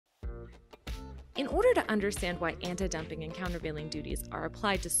In order to understand why anti-dumping and countervailing duties are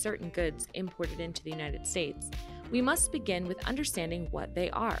applied to certain goods imported into the United States, we must begin with understanding what they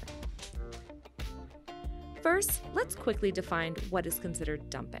are. First, let's quickly define what is considered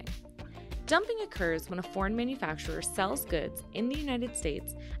dumping. Dumping occurs when a foreign manufacturer sells goods in the United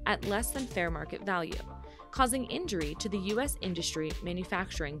States at less than fair market value, causing injury to the U.S. industry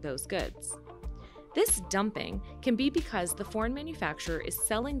manufacturing those goods. This dumping can be because the foreign manufacturer is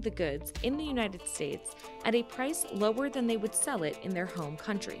selling the goods in the United States at a price lower than they would sell it in their home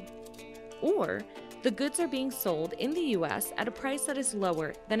country. Or the goods are being sold in the U.S. at a price that is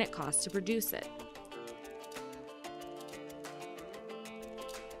lower than it costs to produce it.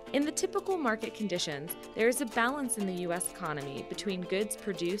 In the typical market conditions, there is a balance in the U.S. economy between goods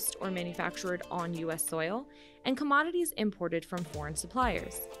produced or manufactured on U.S. soil and commodities imported from foreign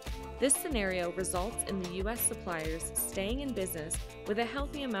suppliers. This scenario results in the U.S. suppliers staying in business with a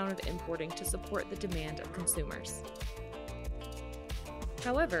healthy amount of importing to support the demand of consumers.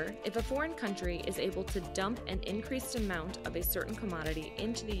 However, if a foreign country is able to dump an increased amount of a certain commodity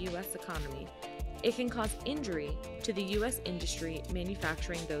into the U.S. economy, it can cause injury to the U.S. industry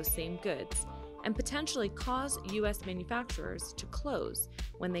manufacturing those same goods and potentially cause U.S. manufacturers to close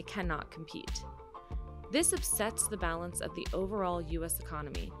when they cannot compete. This upsets the balance of the overall U.S.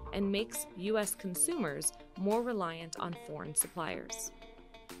 economy and makes U.S. consumers more reliant on foreign suppliers.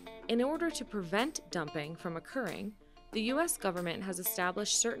 In order to prevent dumping from occurring, the U.S. government has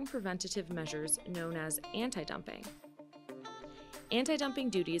established certain preventative measures known as anti-dumping. Anti-dumping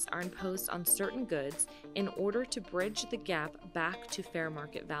duties are imposed on certain goods in order to bridge the gap back to fair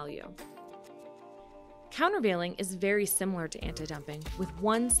market value. Countervailing is very similar to anti-dumping, with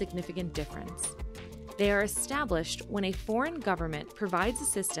one significant difference. They are established when a foreign government provides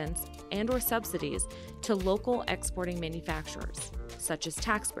assistance and/or subsidies to local exporting manufacturers, such as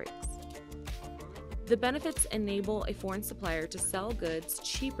tax breaks. The benefits enable a foreign supplier to sell goods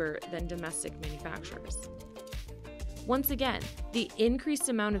cheaper than domestic manufacturers. Once again, the increased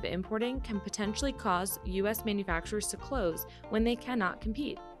amount of importing can potentially cause U.S. manufacturers to close when they cannot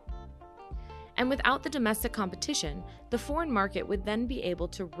compete. And without the domestic competition, the foreign market would then be able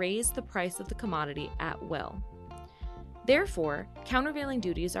to raise the price of the commodity at will. Therefore, countervailing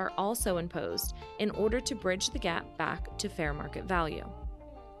duties are also imposed in order to bridge the gap back to fair market value.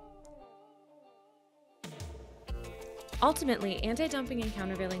 Ultimately, anti-dumping and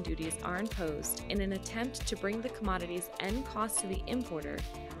countervailing duties are imposed in an attempt to bring the commodity's end cost to the importer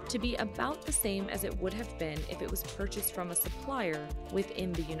to be about the same as it would have been if it was purchased from a supplier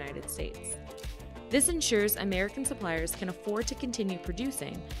within the United States. This ensures American suppliers can afford to continue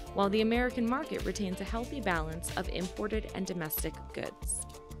producing, while the American market retains a healthy balance of imported and domestic goods.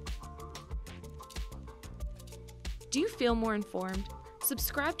 Do you feel more informed?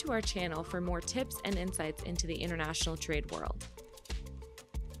 Subscribe to our channel for more tips and insights into the international trade world.